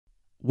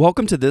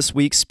Welcome to this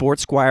week's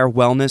Sports Squire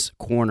Wellness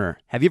Corner.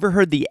 Have you ever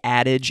heard the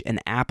adage,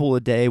 an apple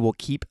a day will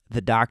keep the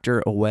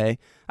doctor away?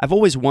 I've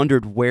always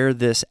wondered where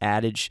this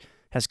adage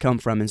has come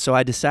from, and so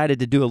I decided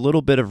to do a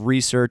little bit of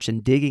research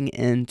and digging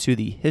into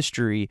the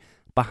history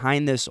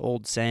behind this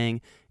old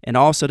saying, and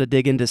also to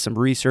dig into some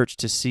research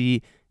to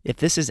see if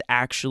this is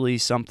actually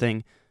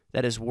something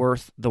that is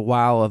worth the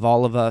while of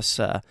all of us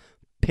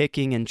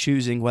picking and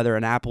choosing whether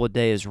an apple a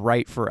day is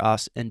right for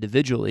us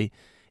individually,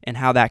 and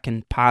how that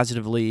can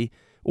positively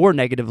or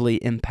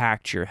negatively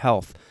impact your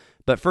health.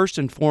 But first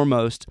and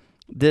foremost,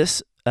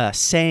 this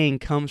saying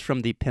comes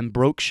from the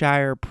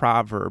Pembrokeshire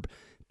proverb.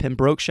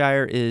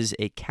 Pembrokeshire is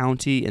a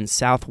county in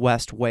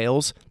southwest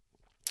Wales,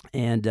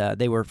 and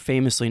they were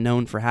famously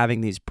known for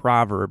having these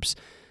proverbs.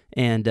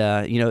 And,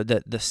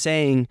 the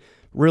saying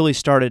really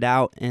started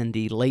out in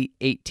the late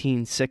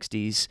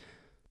 1860s,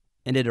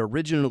 and it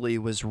originally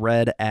was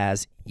read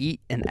as,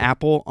 eat an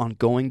apple on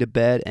going to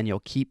bed and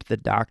you'll keep the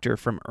doctor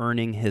from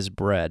earning his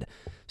bread.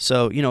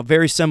 So,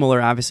 very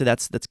similar. Obviously,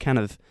 that's kind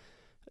of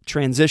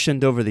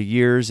transitioned over the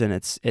years, and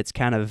it's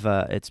kind of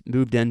it's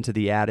moved into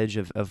the adage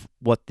of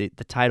what the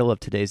title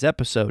of today's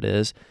episode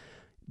is.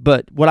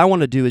 But what I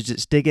want to do is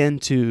just dig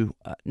into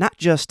not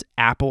just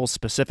apples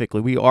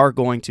specifically. We are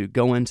going to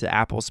go into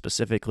apples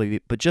specifically,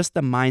 but just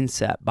the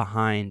mindset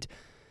behind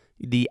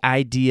the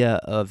idea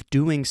of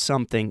doing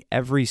something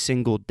every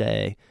single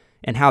day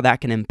and how that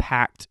can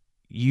impact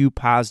you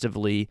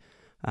positively,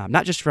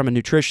 not just from a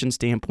nutrition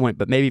standpoint,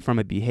 but maybe from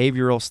a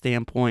behavioral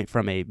standpoint,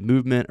 from a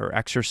movement or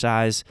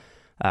exercise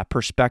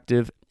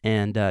perspective,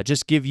 and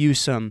just give you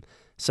some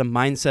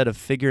mindset of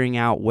figuring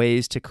out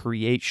ways to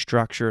create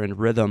structure and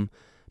rhythm,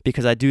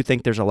 because I do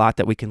think there's a lot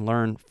that we can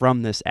learn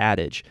from this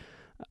adage.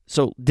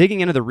 So digging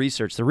into the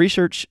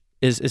research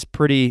is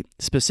pretty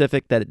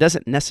specific, that it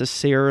doesn't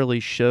necessarily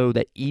show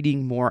that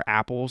eating more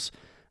apples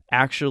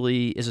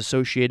actually is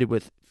associated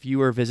with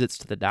fewer visits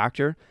to the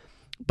doctor,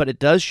 but it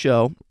does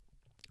show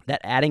that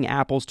adding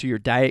apples to your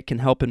diet can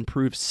help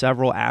improve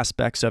several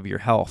aspects of your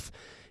health.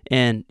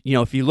 And,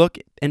 if you look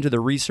into the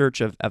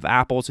research of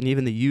apples and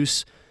even the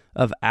use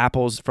of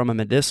apples from a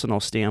medicinal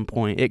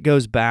standpoint, it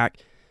goes back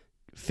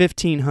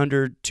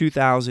 1,500,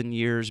 2,000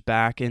 years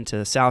back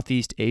into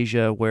Southeast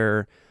Asia,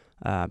 where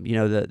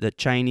the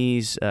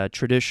Chinese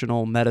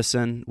traditional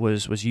medicine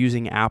was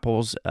using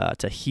apples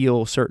to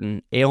heal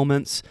certain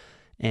ailments,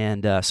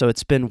 and so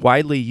it's been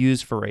widely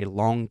used for a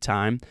long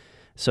time.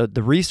 So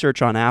the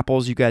research on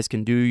apples, you guys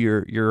can do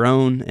your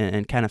own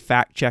and kind of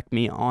fact check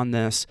me on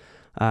this,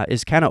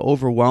 is kind of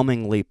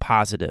overwhelmingly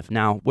positive.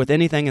 Now, with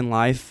anything in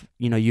life,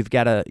 you've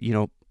got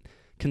to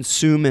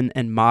consume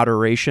in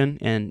moderation,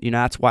 and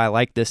that's why I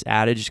like this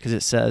adage, because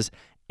it says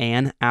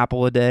an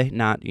apple a day,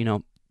 not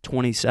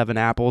 27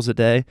 apples a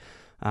day.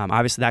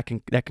 Obviously,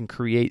 that can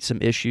create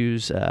some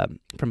issues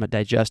from a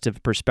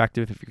digestive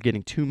perspective if you're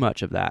getting too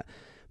much of that.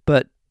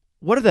 But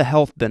what are the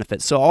health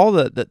benefits? So all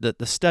the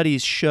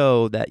studies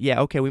show that,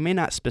 we may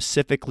not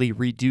specifically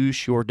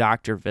reduce your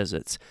doctor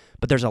visits,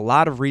 but there's a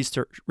lot of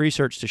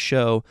research to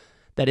show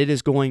that it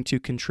is going to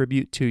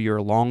contribute to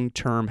your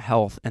long-term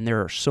health, and there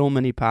are so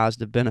many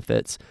positive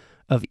benefits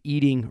of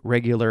eating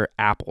regular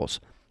apples.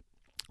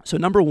 So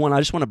number one, I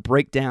just want to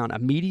break down a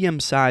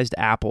medium-sized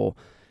apple,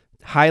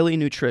 highly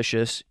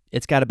nutritious.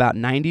 It's got about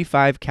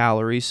 95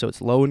 calories, so it's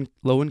low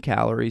in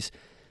calories,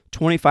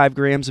 25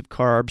 grams of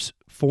carbs,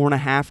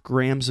 4.5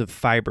 grams of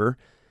fiber,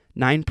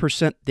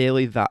 9%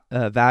 daily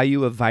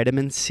value of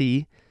vitamin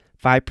C,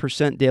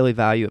 5% daily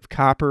value of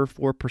copper,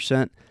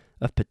 4%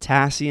 of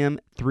potassium,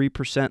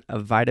 3%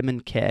 of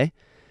vitamin K.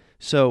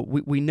 So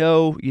we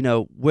know,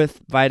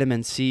 with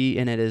vitamin C,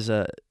 and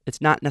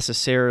it's not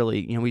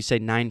necessarily, we say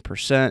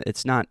 9%,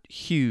 it's not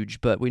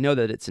huge, but we know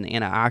that it's an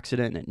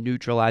antioxidant and it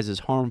neutralizes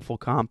harmful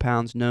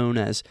compounds known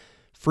as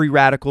free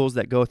radicals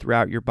that go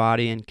throughout your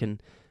body and can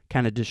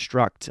kind of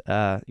destruct,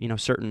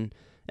 certain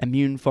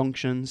immune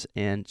functions,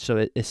 and so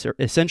it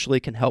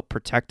essentially can help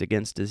protect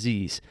against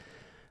disease.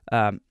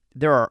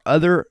 There are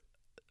other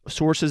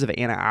sources of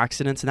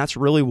antioxidants, and that's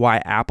really why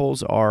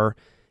apples are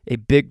a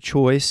big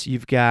choice.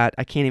 You've got,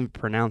 I can't even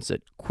pronounce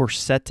it,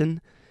 quercetin,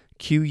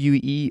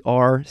 Quercetin.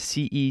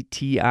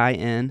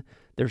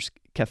 There's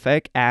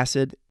caffeic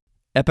acid,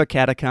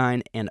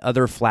 epicatechin, and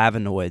other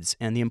flavonoids.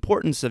 And the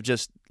importance of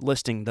just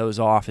listing those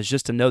off is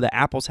just to know that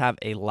apples have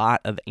a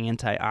lot of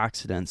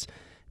antioxidants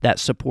that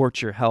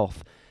support your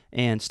health.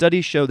 And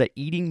studies show that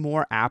eating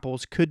more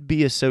apples could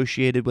be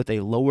associated with a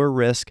lower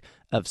risk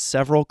of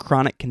several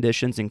chronic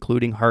conditions,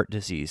 including heart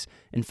disease.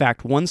 In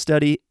fact, one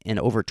study in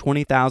over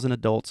 20,000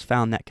 adults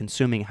found that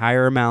consuming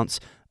higher amounts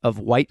of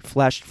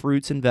white-fleshed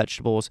fruits and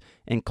vegetables,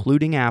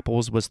 including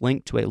apples, was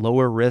linked to a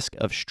lower risk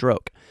of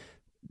stroke.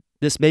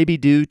 This may be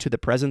due to the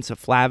presence of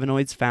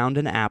flavonoids found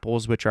in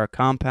apples, which are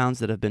compounds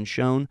that have been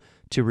shown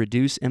to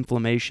reduce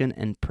inflammation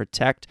and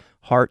protect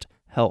heart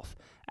health.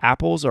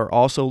 Apples are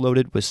also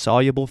loaded with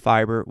soluble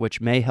fiber,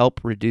 which may help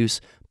reduce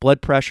blood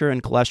pressure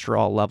and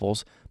cholesterol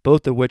levels,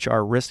 both of which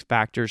are risk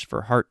factors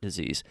for heart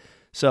disease.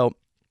 So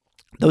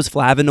those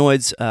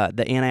flavonoids,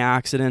 the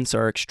antioxidants,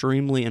 are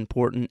extremely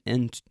important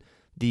in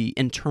the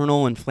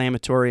internal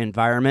inflammatory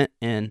environment,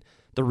 and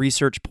the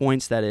research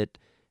points that it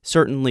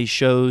certainly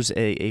shows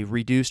a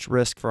reduced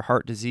risk for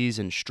heart disease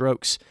and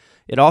strokes.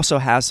 It also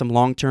has some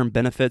long-term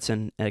benefits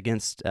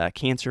against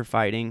cancer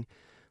fighting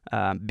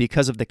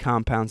because of the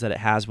compounds that it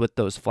has with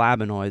those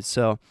flavonoids.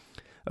 So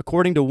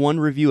according to one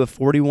review of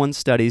 41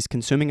 studies,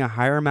 consuming a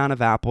higher amount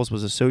of apples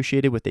was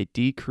associated with a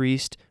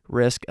decreased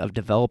risk of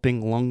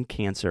developing lung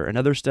cancer.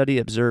 Another study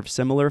observed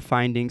similar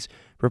findings,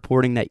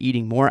 reporting that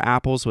eating more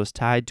apples was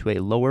tied to a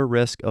lower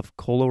risk of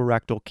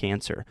colorectal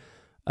cancer.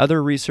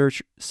 Other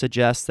research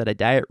suggests that a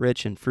diet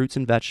rich in fruits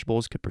and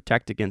vegetables could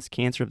protect against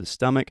cancer of the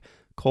stomach,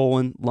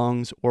 colon,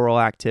 lungs, oral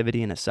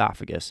activity, and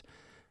esophagus.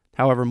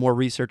 However, more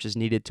research is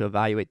needed to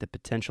evaluate the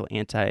potential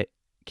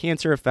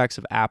anti-cancer effects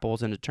of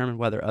apples and determine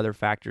whether other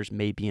factors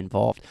may be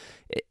involved.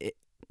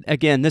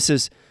 Again, this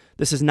is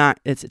not,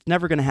 it's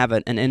never going to have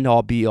an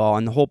end-all be-all,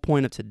 and the whole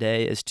point of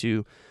today is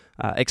to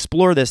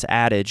explore this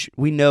adage.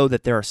 We know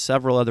that there are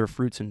several other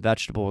fruits and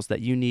vegetables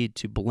that you need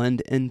to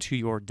blend into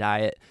your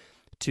diet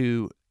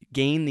to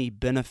gain the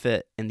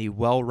benefit and the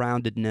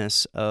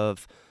well-roundedness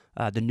of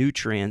the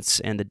nutrients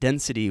and the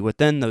density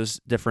within those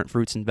different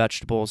fruits and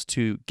vegetables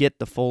to get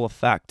the full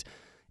effect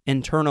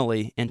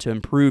internally and to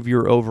improve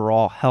your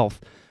overall health.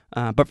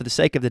 But for the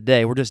sake of the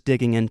day, we're just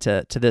digging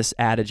into this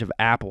adage of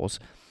apples.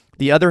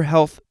 The other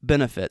health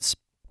benefits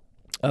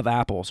of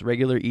apples,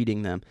 regular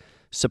eating them,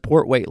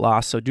 support weight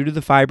loss. So due to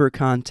the fiber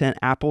content,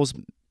 apples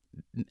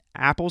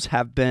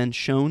have been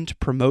shown to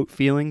promote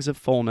feelings of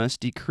fullness,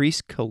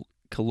 decrease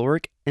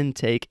caloric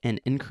intake, and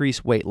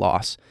increase weight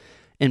loss.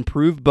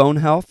 Improve bone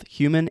health.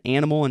 Human,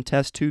 animal, and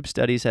test tube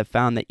studies have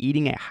found that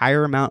eating a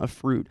higher amount of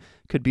fruit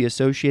could be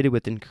associated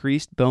with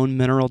increased bone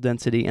mineral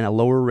density and a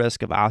lower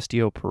risk of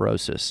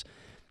osteoporosis.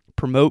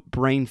 Promote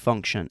brain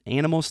function.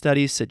 Animal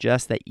studies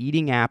suggest that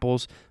eating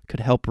apples could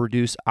help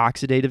reduce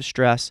oxidative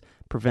stress,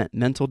 prevent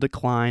mental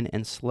decline,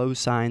 and slow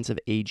signs of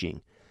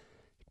aging.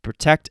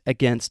 Protect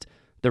against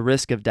the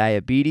risk of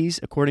diabetes.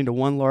 According to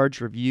one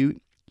large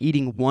review,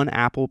 eating one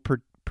apple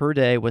per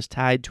day was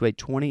tied to a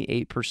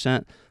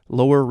 28%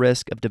 lower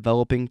risk of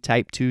developing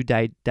type 2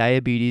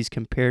 diabetes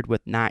compared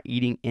with not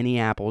eating any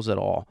apples at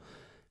all.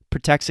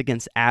 Protects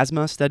against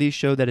asthma. Studies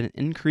show that an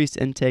increased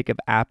intake of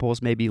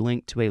apples may be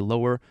linked to a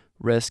lower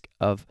risk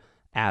of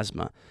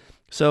asthma.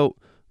 So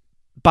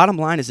bottom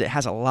line is it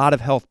has a lot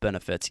of health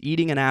benefits.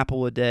 Eating an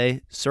apple a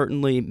day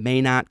certainly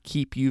may not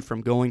keep you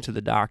from going to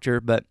the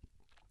doctor, but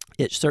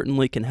it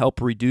certainly can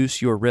help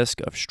reduce your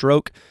risk of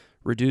stroke,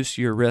 reduce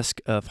your risk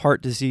of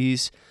heart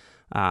disease.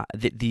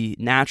 The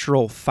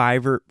natural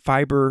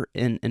fiber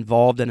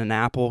involved in an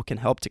apple can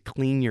help to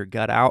clean your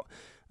gut out,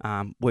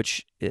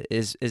 which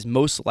is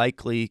most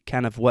likely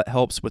kind of what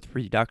helps with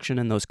reduction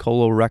in those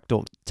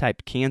colorectal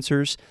type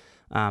cancers.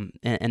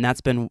 And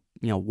that's been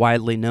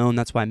widely known.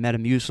 That's why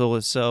Metamucil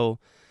is so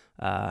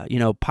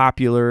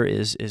popular,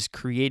 is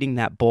creating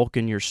that bulk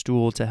in your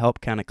stool to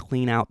help kind of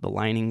clean out the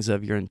linings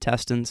of your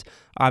intestines.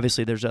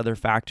 Obviously, there's other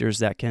factors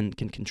that can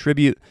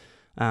contribute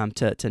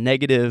to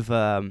negative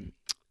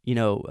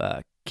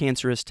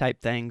cancerous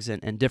type things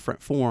and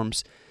different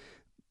forms.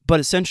 But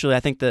essentially, I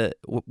think that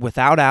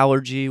without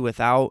allergy,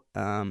 without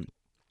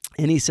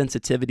any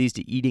sensitivities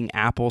to eating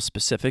apples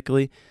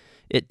specifically,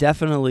 it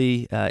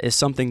definitely is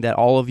something that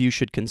all of you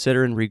should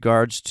consider in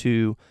regards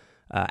to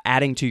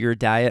adding to your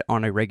diet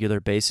on a regular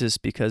basis,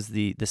 because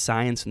the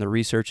science and the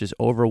research is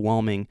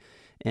overwhelming.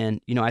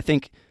 And, I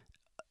think,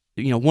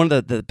 one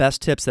of the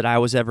best tips that I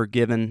was ever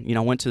given, I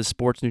went to the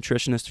sports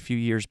nutritionist a few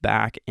years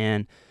back,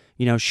 and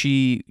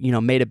she,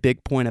 made a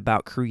big point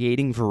about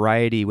creating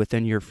variety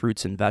within your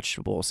fruits and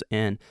vegetables.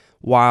 And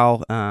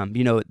while,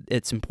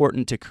 it's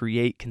important to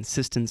create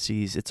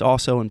consistencies, it's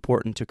also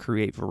important to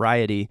create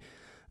variety,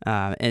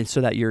 and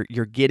so that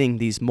you're getting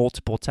these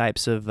multiple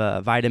types of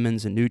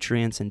vitamins and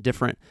nutrients and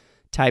different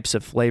types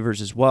of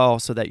flavors as well,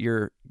 so that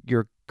you're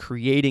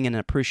creating an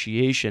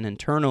appreciation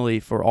internally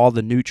for all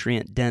the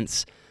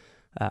nutrient-dense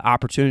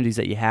opportunities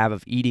that you have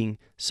of eating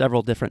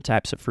several different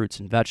types of fruits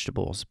and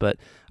vegetables. But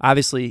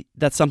obviously,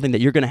 that's something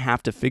that you're going to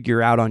have to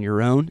figure out on your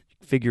own,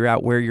 figure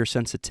out where your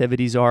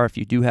sensitivities are. If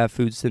you do have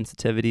food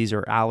sensitivities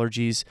or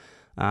allergies,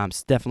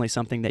 it's definitely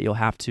something that you'll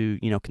have to,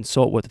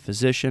 consult with a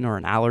physician or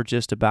an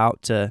allergist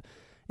about to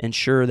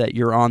ensure that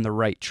you're on the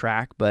right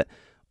track. But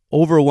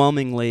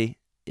overwhelmingly,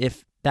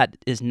 if that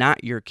is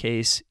not your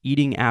case,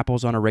 eating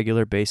apples on a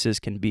regular basis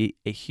can be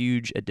a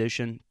huge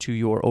addition to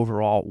your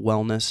overall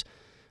wellness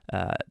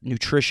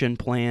nutrition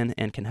plan,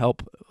 and can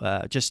help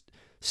just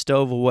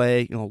stove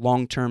away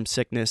long-term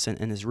sickness,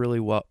 and is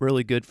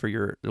really good for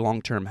your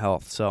long-term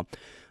health. So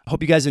I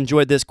hope you guys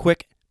enjoyed this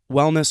quick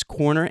wellness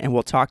corner, and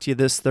we'll talk to you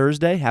this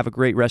Thursday. Have a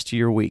great rest of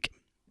your week.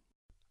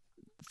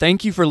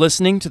 Thank you for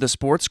listening to the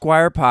Sports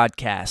Squire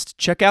podcast.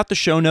 Check out the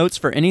show notes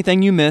for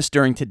anything you missed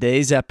during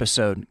today's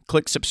episode.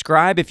 Click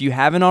subscribe if you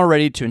haven't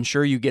already to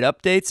ensure you get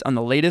updates on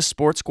the latest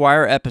Sports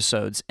Squire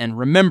episodes. And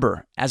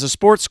remember, as a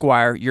Sports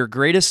Squire, your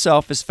greatest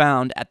self is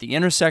found at the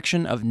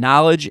intersection of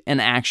knowledge and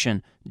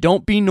action.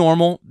 Don't be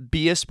normal,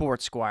 be a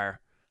Sports Squire.